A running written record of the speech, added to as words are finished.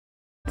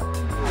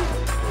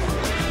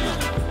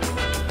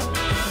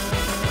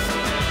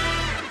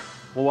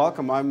Well,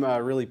 welcome. I'm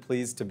really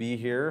pleased to be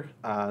here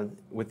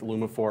with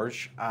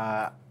LumaForge.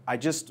 I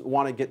just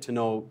want to get to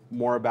know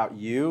more about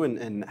you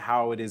and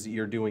how it is that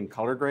you're doing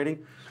color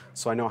grading,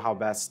 so I know how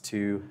best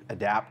to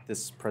adapt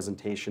this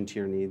presentation to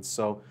your needs.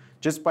 So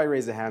just by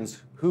raise of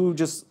hands, who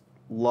just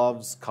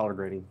loves color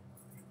grading?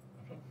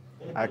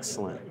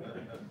 Excellent.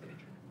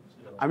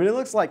 I mean, it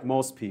looks like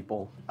most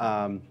people.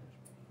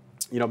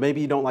 You know,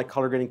 maybe you don't like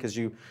color grading because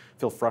you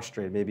feel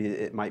frustrated. Maybe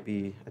it might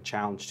be a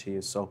challenge to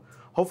you. So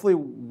hopefully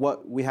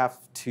what we have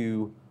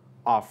to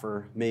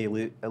offer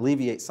may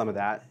alleviate some of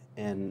that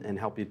and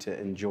help you to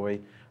enjoy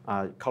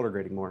color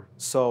grading more.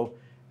 So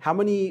how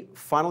many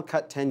Final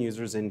Cut 10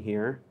 users in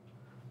here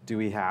do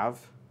we have?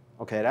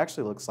 Okay, it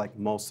actually looks like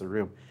most of the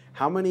room.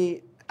 How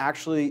many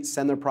actually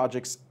send their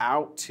projects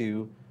out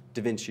to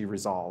DaVinci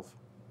Resolve?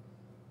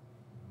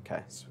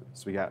 Okay,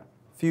 so we got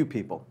a few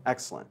people.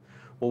 Excellent.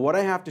 Well, what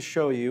I have to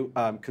show you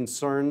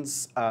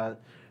concerns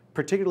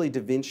particularly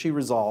DaVinci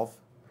Resolve,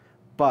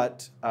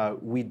 but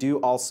we do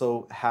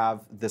also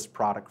have this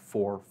product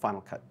for Final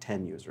Cut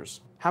 10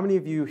 users. How many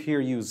of you here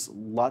use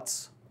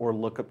LUTs or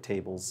lookup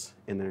tables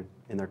in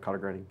their color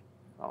grading?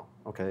 Oh,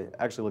 okay.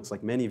 Actually, looks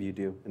like many of you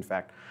do, in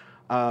fact.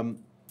 Now,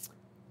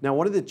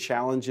 one of the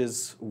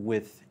challenges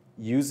with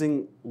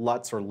using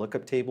LUTs or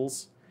lookup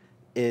tables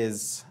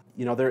is,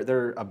 you know,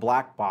 they're a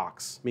black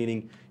box,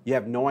 meaning you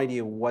have no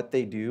idea what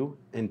they do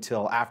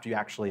until after you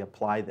actually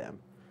apply them.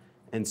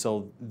 And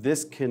so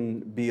this can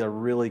be a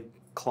really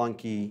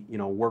clunky, you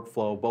know,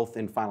 workflow both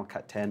in Final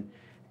Cut 10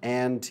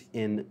 and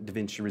in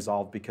DaVinci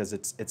Resolve, because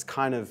it's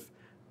kind of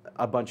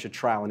a bunch of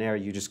trial and error.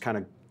 You just kind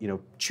of, you know,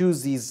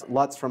 choose these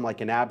LUTs from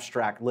like an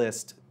abstract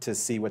list to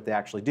see what they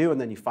actually do, and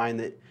then you find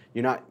that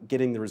you're not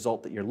getting the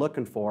result that you're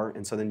looking for,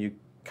 and so then you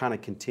kind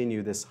of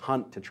continue this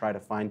hunt to try to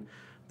find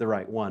the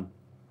right one.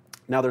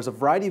 Now, there's a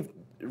variety of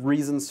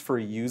reasons for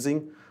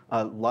using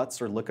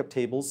LUTs or lookup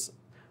tables.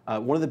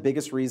 One of the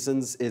biggest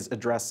reasons is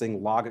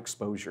addressing log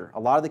exposure. A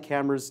lot of the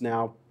cameras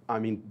now, I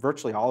mean,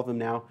 virtually all of them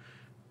now,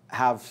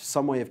 have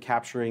some way of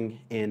capturing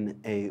in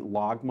a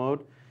log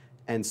mode.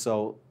 And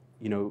so,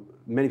 you know,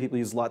 many people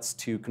use LUTs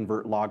to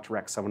convert log to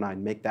Rec.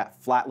 709, make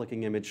that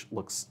flat-looking image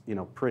looks, you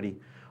know, pretty.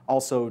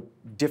 Also,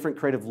 different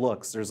creative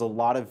looks. There's a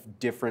lot of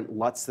different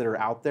LUTs that are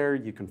out there.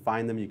 You can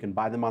find them, you can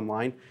buy them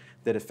online,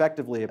 that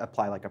effectively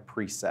apply like a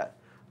preset.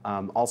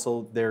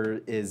 Also, there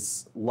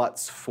is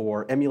LUTs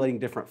for emulating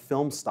different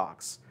film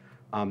stocks.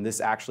 This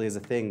actually is a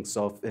thing.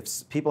 So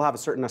if people have a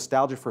certain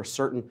nostalgia for a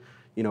certain,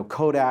 you know,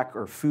 Kodak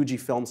or Fuji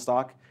film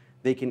stock,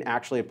 they can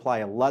actually apply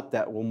a LUT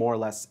that will more or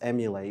less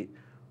emulate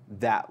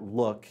that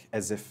look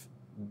as if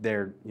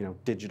their, you know,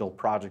 digital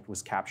project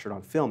was captured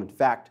on film. In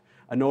fact,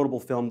 a notable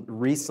film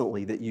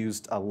recently that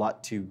used a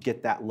LUT to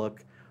get that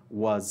look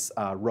was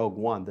Rogue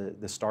One,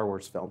 the Star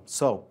Wars film.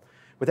 So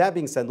with that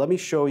being said, let me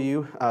show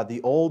you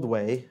the old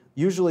way.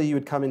 Usually you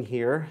would come in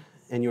here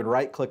and you would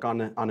right-click on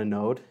a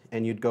node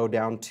and you'd go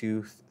down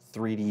to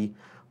 3D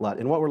LUT.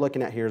 And what we're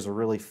looking at here is a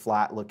really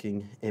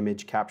flat-looking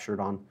image captured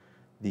on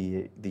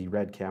the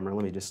red camera.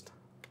 Let me just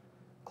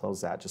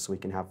close that just so we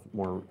can have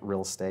more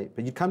real estate.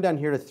 But you'd come down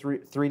here to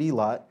 3D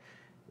LUT,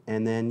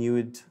 and then you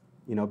would,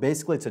 you know,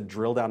 basically it's a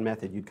drill down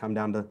method. You'd come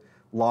down to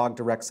log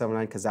to Rec.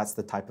 709 because that's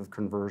the type of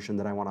conversion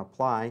that I want to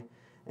apply.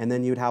 And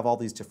then you'd have all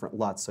these different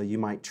LUTs. So you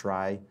might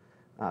try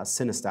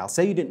CineStyle.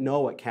 Say you didn't know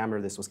what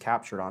camera this was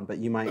captured on, but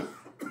you might,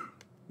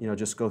 you know,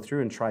 just go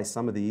through and try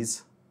some of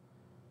these,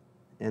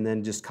 and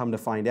then just come to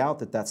find out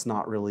that that's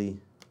not really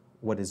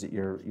what is it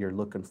you're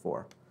looking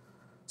for.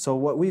 So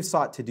what we've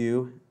sought to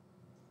do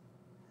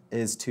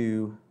is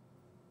to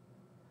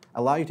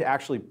allow you to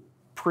actually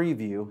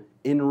preview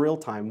in real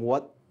time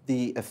what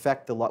the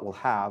effect the LUT will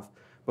have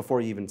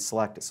before you even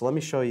select it. So let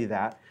me show you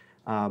that,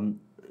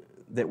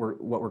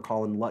 what we're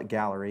calling LUT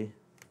Gallery.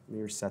 Let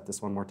me reset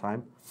this one more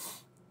time.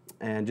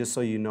 And just so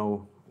you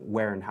know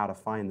where and how to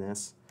find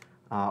this,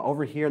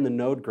 over here in the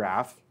node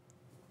graph,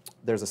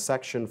 there's a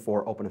section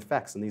for open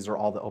effects, and these are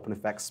all the open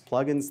effects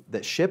plugins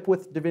that ship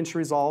with DaVinci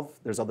Resolve.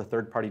 There's other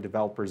third-party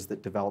developers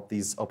that develop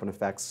these open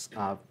effects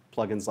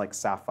plugins like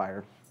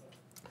Sapphire.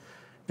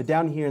 But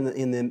down here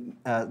in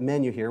the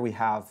menu here, we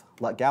have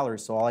LUT Gallery,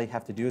 so all I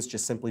have to do is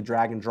just simply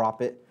drag and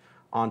drop it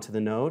onto the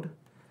node.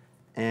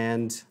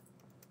 And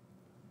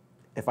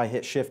if I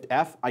hit Shift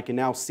F, I can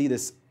now see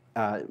this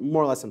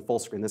more or less in full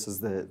screen. This is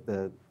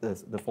the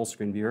full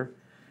screen viewer.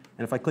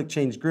 And if I click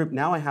Change Group,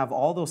 now I have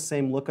all those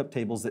same lookup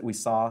tables that we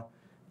saw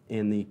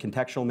in the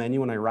contextual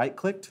menu when I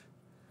right-clicked,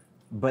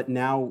 but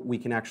now we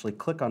can actually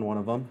click on one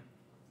of them,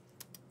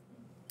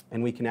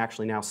 and we can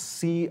actually now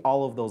see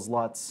all of those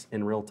LUTs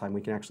in real time.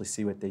 We can actually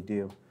see what they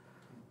do.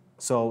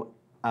 So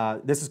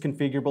this is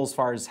configurable as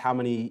far as how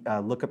many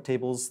lookup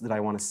tables that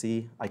I want to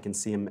see. I can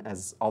see them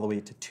as all the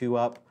way to 2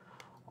 up,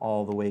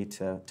 all the way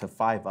to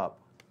 5 up.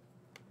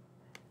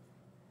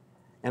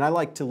 And I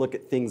like to look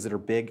at things that are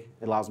big.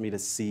 It allows me to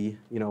see,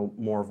 you know,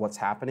 more of what's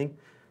happening.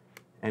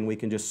 And we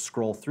can just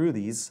scroll through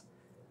these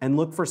and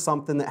look for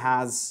something that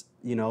has,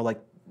 you know, like,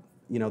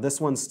 you know,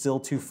 this one's still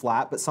too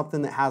flat, but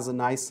something that has a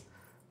nice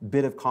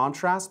bit of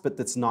contrast, but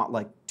that's not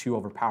like too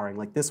overpowering.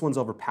 Like this one's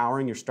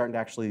overpowering. You're starting to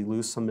actually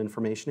lose some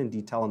information and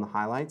detail in the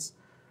highlights.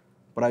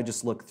 But I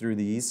just look through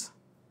these,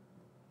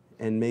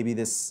 and maybe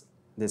this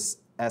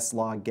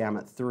S-log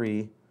gamut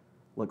 3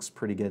 looks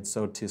pretty good.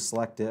 So to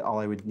select it, all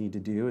I would need to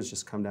do is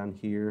just come down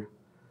here,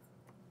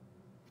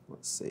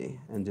 let's see,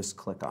 and just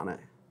click on it.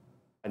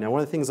 Now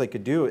one of the things I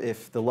could do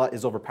if the LUT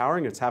is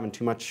overpowering, it's having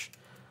too much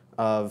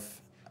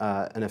of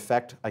an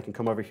effect, I can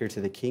come over here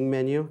to the keying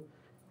menu,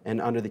 and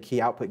under the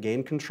key output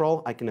gain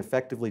control, I can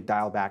effectively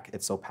dial back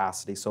its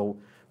opacity. So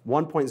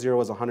 1.0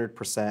 is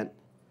 100%,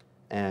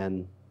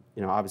 and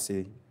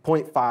obviously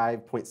 0.5,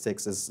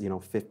 0.6 is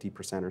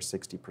 50% or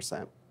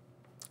 60%.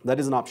 That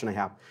is an option I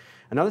have.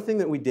 Another thing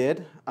that we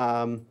did,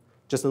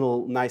 just a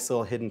nice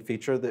little hidden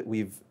feature that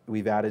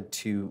we've added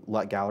to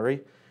LUT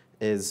Gallery,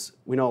 is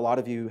we know a lot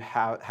of you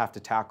have to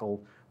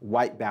tackle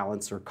white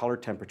balance or color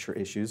temperature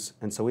issues,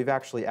 and so we've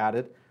actually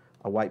added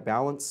a white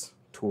balance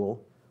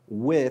tool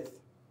with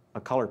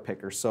a color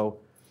picker. So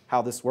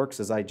how this works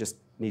is I just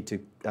need to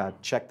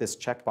check this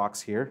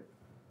checkbox here,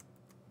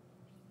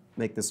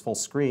 make this full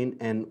screen,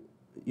 and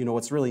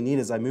what's really neat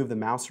is I move the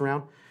mouse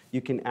around,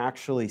 you can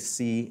actually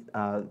see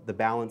the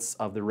balance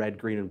of the red,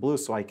 green, and blue,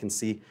 so I can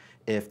see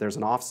if there's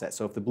an offset.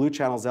 So if the blue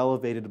channel is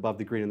elevated above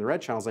the green and the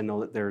red channels, I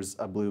know that there's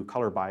a blue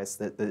color bias,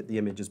 that the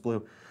image is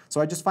blue. So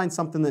I just find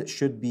something that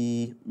should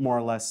be more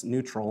or less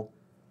neutral,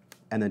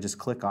 and then just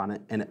click on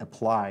it, and it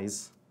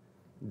applies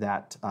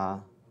that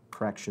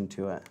correction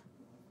to it.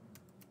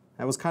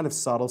 That was kind of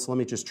subtle, so let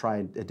me just try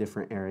a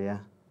different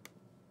area.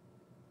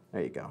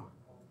 There you go.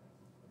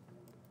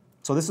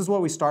 So this is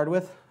what we started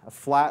with, a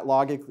flat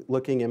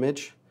log-looking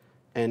image,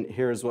 and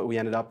here's what we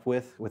ended up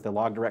with a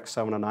log direct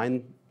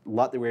 709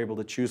 LUT that we were able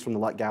to choose from the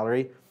LUT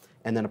Gallery,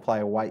 and then apply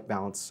a white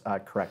balance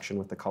correction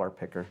with the color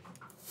picker.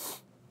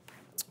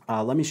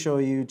 Let me show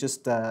you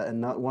just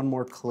one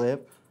more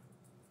clip.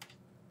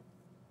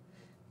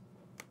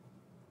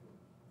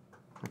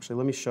 Actually,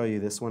 let me show you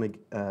this one,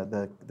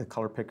 the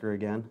color picker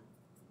again.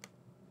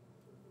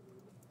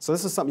 So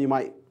this is something you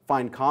might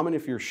find common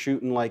if you're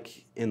shooting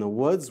like in the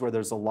woods where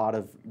there's a lot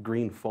of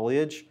green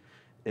foliage,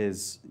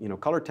 is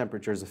color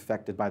temperature is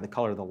affected by the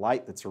color of the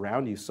light that's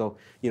around you. So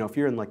if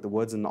you're in like the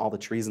woods and all the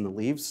trees and the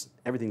leaves,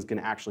 everything's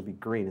going to actually be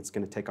green. It's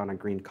going to take on a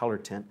green color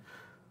tint.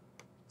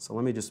 So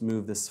let me just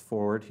move this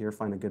forward here,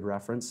 find a good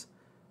reference.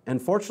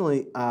 And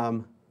fortunately,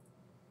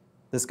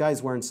 this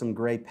guy's wearing some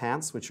gray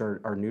pants, which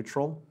are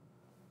neutral.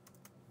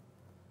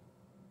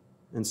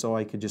 And so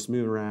I could just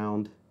move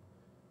around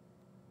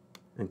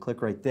and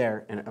click right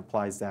there, and it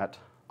applies that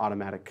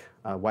automatic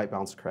white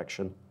balance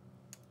correction.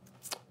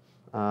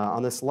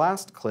 On this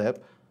last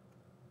clip,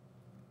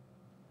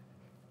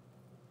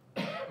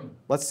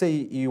 let's say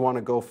you want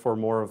to go for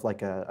more of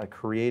like a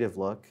creative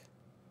look.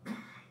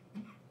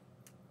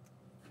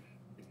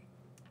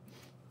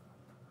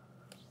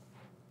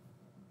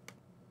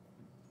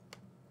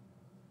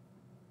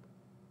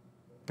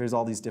 There's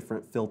all these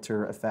different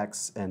filter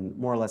effects and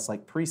more or less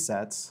like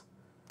presets.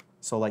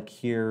 So like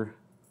here,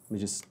 let me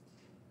just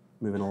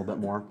move in a little bit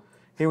more.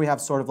 Here we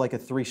have sort of like a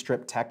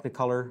 3-strip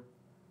Technicolor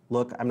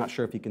look. I'm not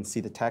sure if you can see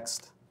the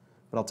text,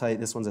 but I'll tell you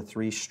this one's a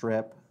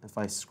 3-strip. If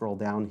I scroll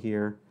down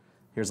here,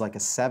 here's like a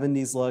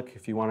 70s look.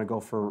 If you want to go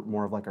for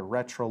more of like a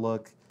retro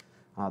look,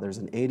 there's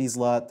an 80s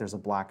LUT, there's a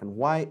black and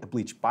white, a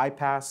bleach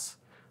bypass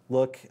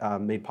look,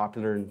 made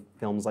popular in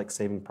films like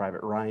Saving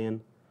Private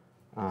Ryan,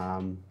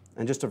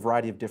 and just a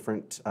variety of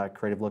different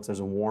creative looks. There's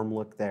a warm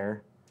look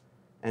there.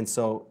 And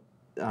so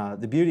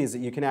the beauty is that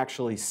you can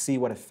actually see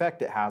what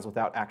effect it has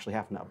without actually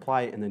having to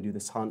apply it and then do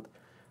this hunt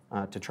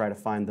to try to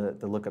find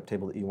the lookup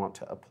table that you want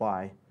to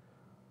apply.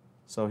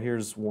 So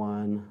here's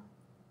one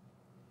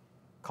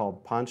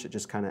called Punch. It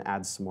just kind of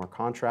adds some more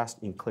contrast.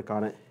 You can click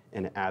on it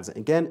and it adds it.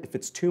 Again, if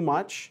it's too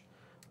much,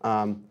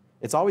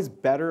 it's always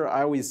better.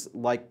 I always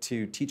like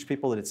to teach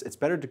people that it's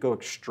better to go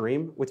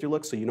extreme with your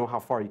looks so you know how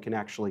far you can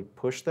actually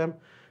push them,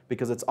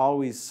 because it's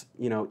always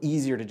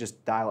easier to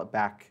just dial it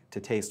back to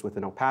taste with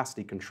an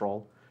opacity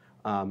control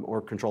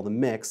or control the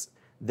mix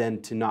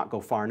than to not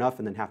go far enough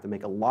and then have to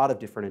make a lot of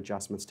different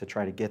adjustments to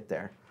try to get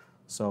there.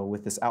 So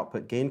with this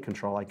output gain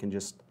control, I can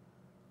just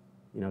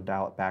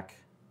dial it back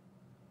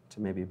to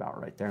maybe about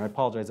right there. And I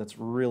apologize, that's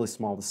really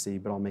small to see,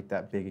 but I'll make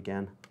that big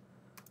again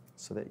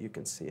so that you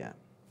can see it.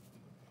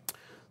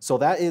 So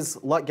that is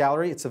LUT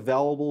Gallery. It's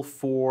available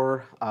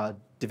for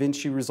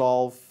DaVinci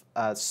Resolve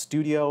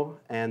Studio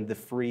and the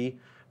free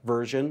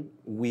version.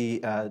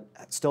 We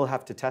still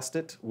have to test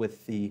it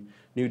with the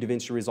new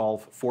DaVinci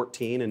Resolve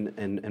 14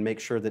 and make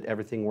sure that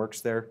everything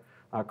works there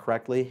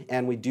correctly.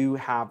 And we do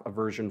have a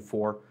version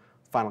for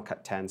Final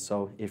Cut 10.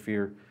 So if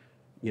you're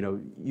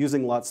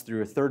using LUTs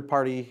through a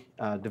third-party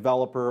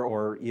developer,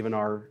 or even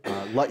our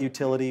LUT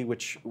utility,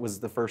 which was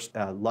the first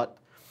LUT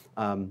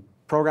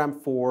program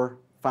for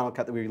Final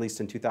Cut that we released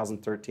in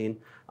 2013,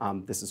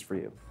 this is for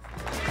you.